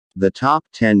The top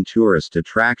 10 tourist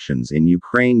attractions in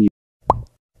Ukraine.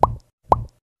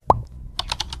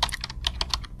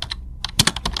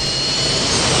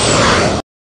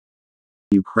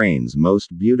 Ukraine's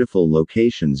most beautiful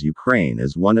locations. Ukraine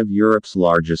is one of Europe's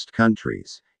largest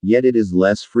countries, yet it is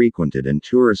less frequented and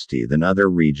touristy than other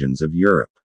regions of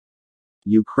Europe.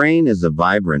 Ukraine is a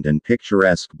vibrant and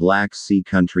picturesque Black Sea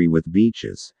country with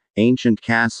beaches, ancient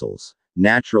castles,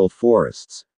 natural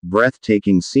forests,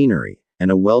 breathtaking scenery, and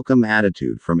a welcome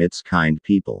attitude from its kind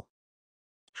people.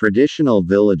 Traditional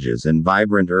villages and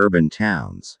vibrant urban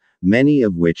towns, many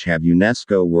of which have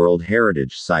UNESCO World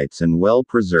Heritage Sites and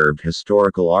well-preserved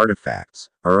historical artifacts,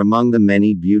 are among the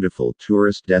many beautiful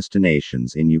tourist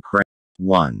destinations in Ukraine.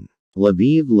 1.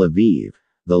 Lviv. Lviv,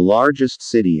 the largest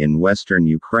city in western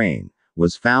Ukraine,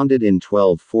 was founded in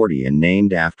 1240 and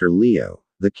named after Leo,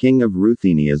 the king of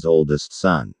Ruthenia's oldest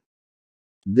son.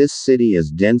 This city is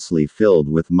densely filled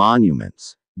with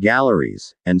monuments,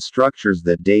 galleries, and structures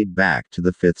that date back to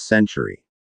the 5th century.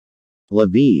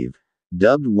 Lviv,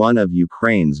 dubbed one of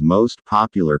Ukraine's most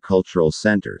popular cultural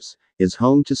centers, is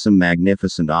home to some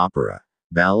magnificent opera,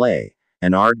 ballet,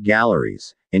 and art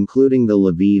galleries, including the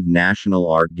Lviv National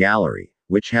Art Gallery,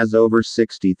 which has over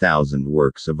 60,000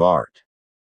 works of art.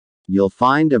 You'll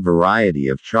find a variety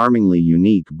of charmingly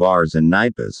unique bars and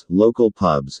naipas, local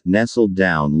pubs, nestled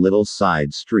down little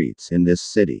side streets in this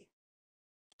city.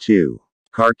 2.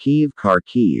 Kharkiv.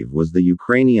 Kharkiv was the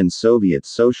Ukrainian Soviet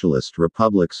Socialist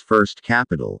Republic's first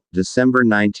capital, December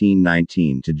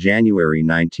 1919 to January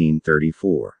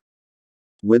 1934.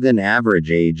 With an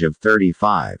average age of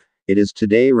 35, it is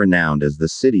today renowned as the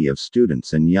city of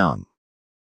students and young.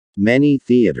 Many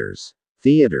theaters,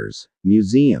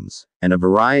 museums, and a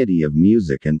variety of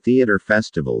music and theater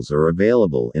festivals are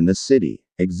available in the city,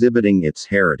 exhibiting its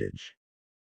heritage.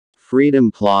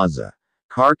 Freedom Plaza,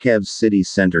 Kharkiv's city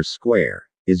center square,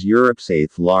 is Europe's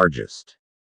 8th largest.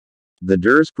 The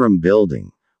Durzprom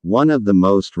building, one of the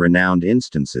most renowned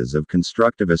instances of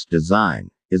constructivist design,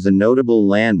 is a notable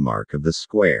landmark of the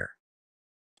square.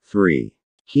 3.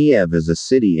 Kiev is a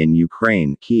city in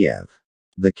Ukraine. Kiev,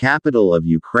 the capital of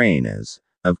Ukraine, is,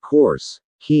 of course,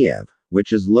 Kiev,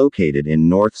 which is located in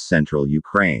north-central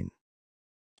Ukraine.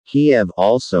 Kiev,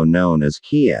 also known as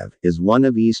Kiev, is one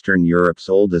of Eastern Europe's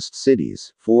oldest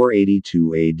cities,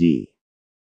 482 AD.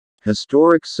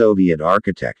 Historic Soviet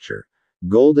architecture,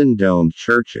 golden-domed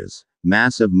churches,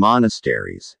 massive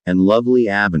monasteries, and lovely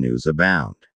avenues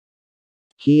abound.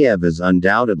 Kiev is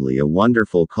undoubtedly a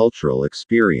wonderful cultural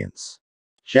experience.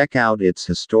 Check out its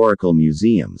historical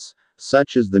museums,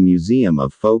 such as the Museum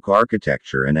of Folk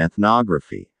Architecture and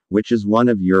Ethnography, which is one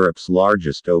of Europe's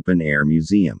largest open-air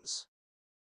museums.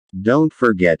 Don't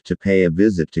forget to pay a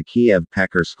visit to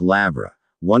Kiev-Pechersk Lavra,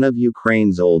 one of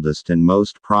Ukraine's oldest and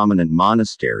most prominent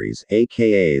monasteries,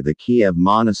 aka the Kiev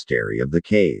Monastery of the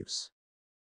Caves.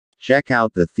 Check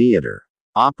out the theater,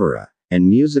 opera, and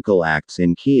musical acts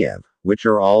in Kiev, which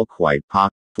are all quite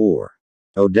popular. 4.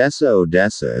 Odessa.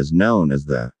 Odessa is known as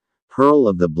the Pearl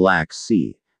of the Black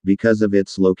Sea, because of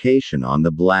its location on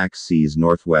the Black Sea's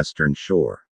northwestern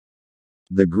shore.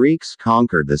 The Greeks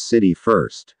conquered the city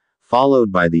first,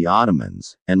 followed by the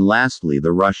Ottomans, and lastly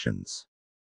the Russians.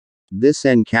 This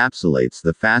encapsulates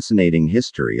the fascinating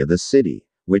history of the city,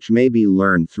 which may be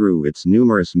learned through its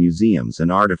numerous museums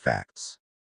and artifacts.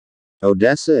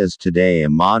 Odessa is today a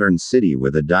modern city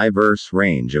with a diverse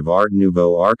range of Art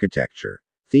Nouveau architecture,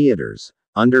 theaters,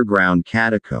 underground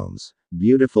catacombs,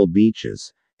 beautiful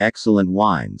beaches, excellent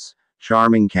wines,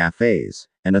 charming cafes,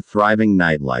 and a thriving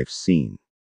nightlife scene.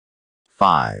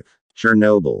 5.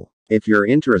 Chernobyl. If you're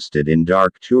interested in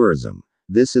dark tourism,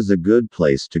 this is a good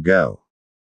place to go.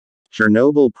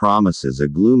 Chernobyl promises a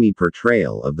gloomy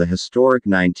portrayal of the historic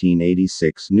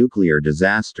 1986 nuclear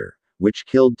disaster, which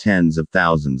killed tens of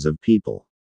thousands of people.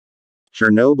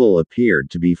 Chernobyl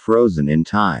appeared to be frozen in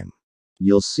time.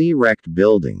 You'll see wrecked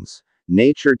buildings,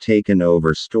 nature taken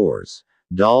over stores,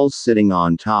 dolls sitting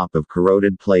on top of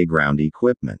corroded playground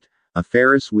equipment, a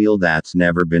Ferris wheel that's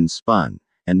never been spun,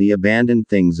 and the abandoned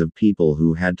things of people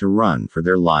who had to run for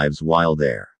their lives while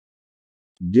there.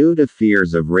 Due to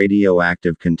fears of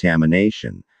radioactive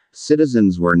contamination,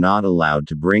 citizens were not allowed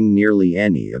to bring nearly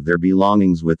any of their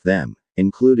belongings with them,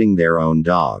 including their own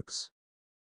dogs.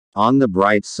 On the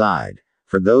bright side,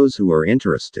 for those who are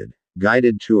interested,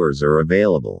 guided tours are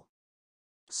available.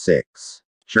 6.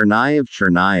 Chernihiv.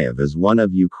 Chernihiv is one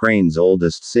of Ukraine's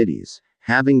oldest cities,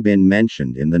 having been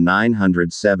mentioned in the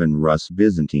 907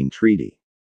 Rus-Byzantine Treaty.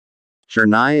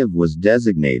 Chernihiv was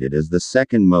designated as the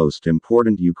second most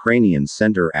important Ukrainian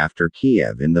center after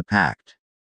Kiev in the Pact.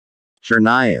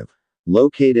 Chernihiv,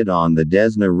 located on the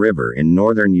Desna River in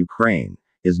northern Ukraine,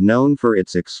 is known for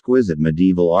its exquisite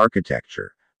medieval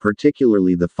architecture,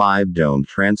 particularly the five-domed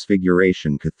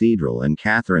Transfiguration Cathedral and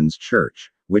Catherine's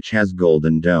Church, which has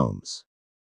golden domes.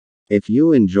 If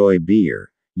you enjoy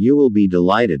beer, you will be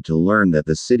delighted to learn that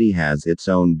the city has its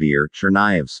own beer,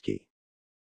 Chernyavsky.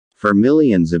 For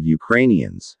millions of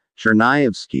Ukrainians,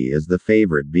 Chernyavsky is the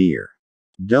favorite beer.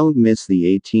 Don't miss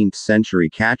the 18th-century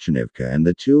Kachanivka and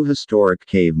the two historic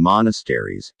cave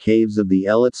monasteries, caves of the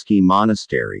Elitsky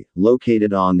Monastery,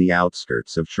 located on the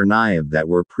outskirts of Chernihiv that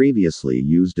were previously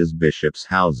used as bishops'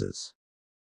 houses.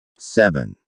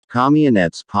 7.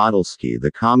 Kamyanets-Podilsky.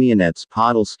 The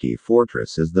Kamyanets-Podilsky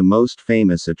fortress is the most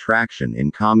famous attraction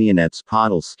in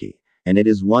Kamyanets-Podilsky, and it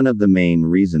is one of the main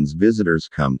reasons visitors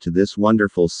come to this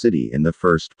wonderful city in the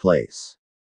first place.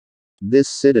 This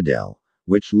citadel,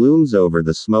 which looms over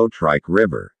the Smotrike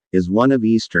River, is one of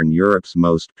Eastern Europe's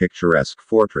most picturesque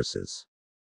fortresses.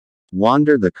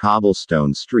 Wander the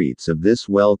cobblestone streets of this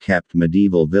well-kept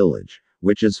medieval village,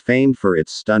 which is famed for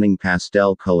its stunning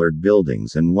pastel-colored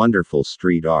buildings and wonderful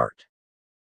street art.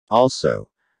 Also,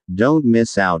 don't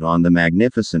miss out on the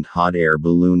magnificent hot air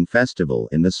balloon festival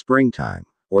in the springtime,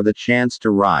 or the chance to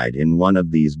ride in one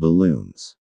of these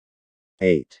balloons.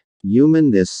 8. Uman.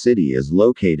 This city is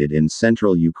located in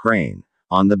central Ukraine,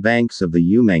 on the banks of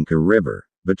the Umanka River,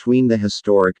 between the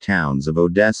historic towns of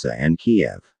Odessa and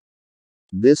Kiev.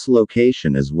 This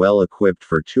location is well equipped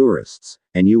for tourists,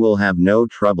 and you will have no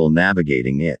trouble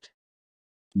navigating it.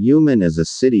 Uman is a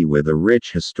city with a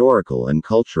rich historical and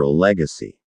cultural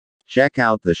legacy. Check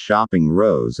out the shopping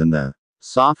rows and the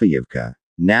Sofiavka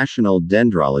National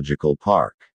Dendrological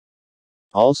Park.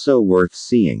 Also worth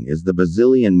seeing is the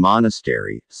Basilian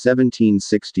Monastery,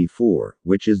 1764,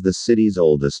 which is the city's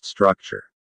oldest structure.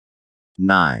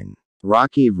 9.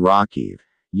 Rakiv. Rakiv,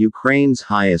 Ukraine's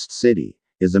highest city,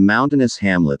 is a mountainous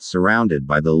hamlet surrounded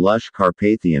by the lush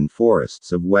Carpathian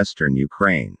forests of western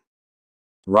Ukraine.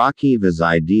 Rakiv is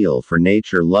ideal for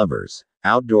nature lovers,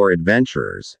 outdoor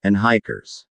adventurers, and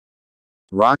hikers.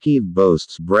 Rakiv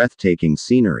boasts breathtaking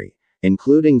scenery,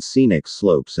 including scenic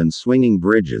slopes and swinging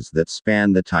bridges that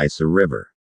span the Tisa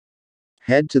River.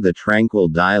 Head to the tranquil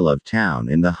Dilov town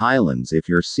in the highlands if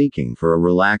you're seeking for a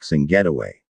relaxing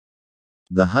getaway.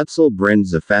 The Hutzal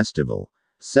Brindza Festival,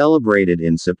 celebrated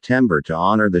in September to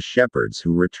honor the shepherds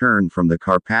who return from the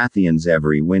Carpathians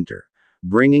every winter,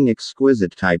 bringing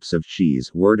exquisite types of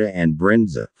cheese, wurda and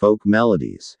brindza, folk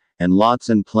melodies, and lots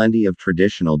and plenty of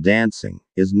traditional dancing,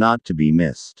 is not to be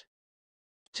missed.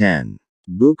 10.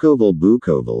 Bukovel.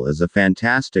 Bukovel is a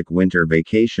fantastic winter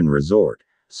vacation resort,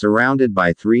 surrounded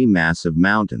by three massive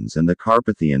mountains and the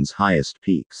Carpathians' highest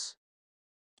peaks.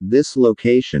 This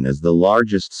location is the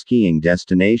largest skiing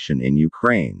destination in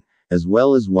Ukraine, as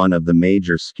well as one of the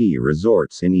major ski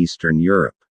resorts in Eastern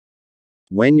Europe.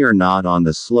 When you're not on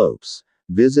the slopes,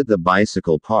 visit the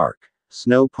bicycle park,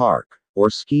 snow park, or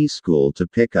ski school to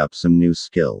pick up some new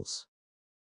skills.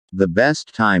 The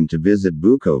best time to visit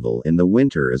Bukovel in the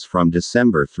winter is from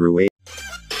December through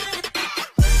April.